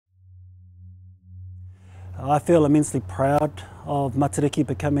I feel immensely proud of Matariki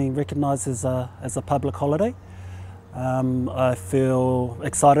becoming recognised as a public holiday. I feel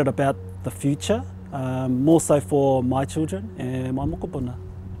excited about the future, more so for my children and my mokopuna.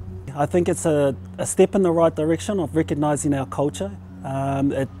 I think it's a step in the right direction of recognising our culture.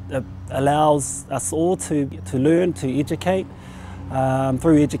 It allows us all to learn, to educate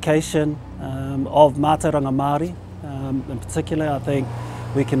through education of mātauranga Māori. In particular, I think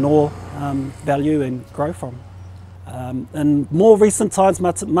we can all value and grow from. In more recent times,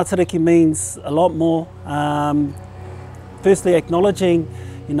 Matariki means a lot more. Firstly, acknowledging,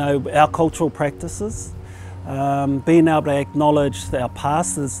 our cultural practices. Being able to acknowledge that our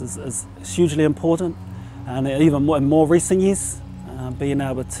past is hugely important, and even in more recent years, being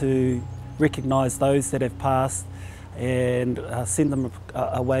able to recognise those that have passed and send them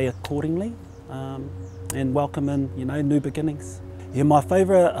away accordingly, and welcome in, new beginnings. Yeah, my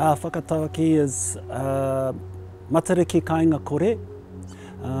favourite whakatauāki is Matariki Kāinga Kore.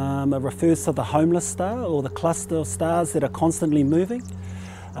 It refers to the homeless star, or the cluster of stars that are constantly moving.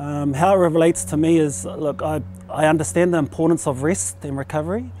 How it relates to me is, look, I understand the importance of rest and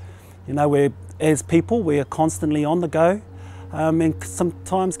recovery. As people, we are constantly on the go, and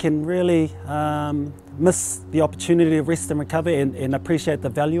sometimes can really miss the opportunity to rest and recover and appreciate the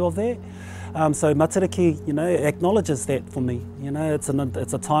value of that. So Matariki, acknowledges that for me.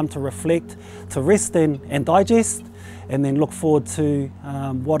 It's a time to reflect, to rest and digest, and then look forward to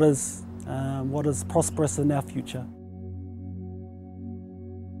what is prosperous in our future.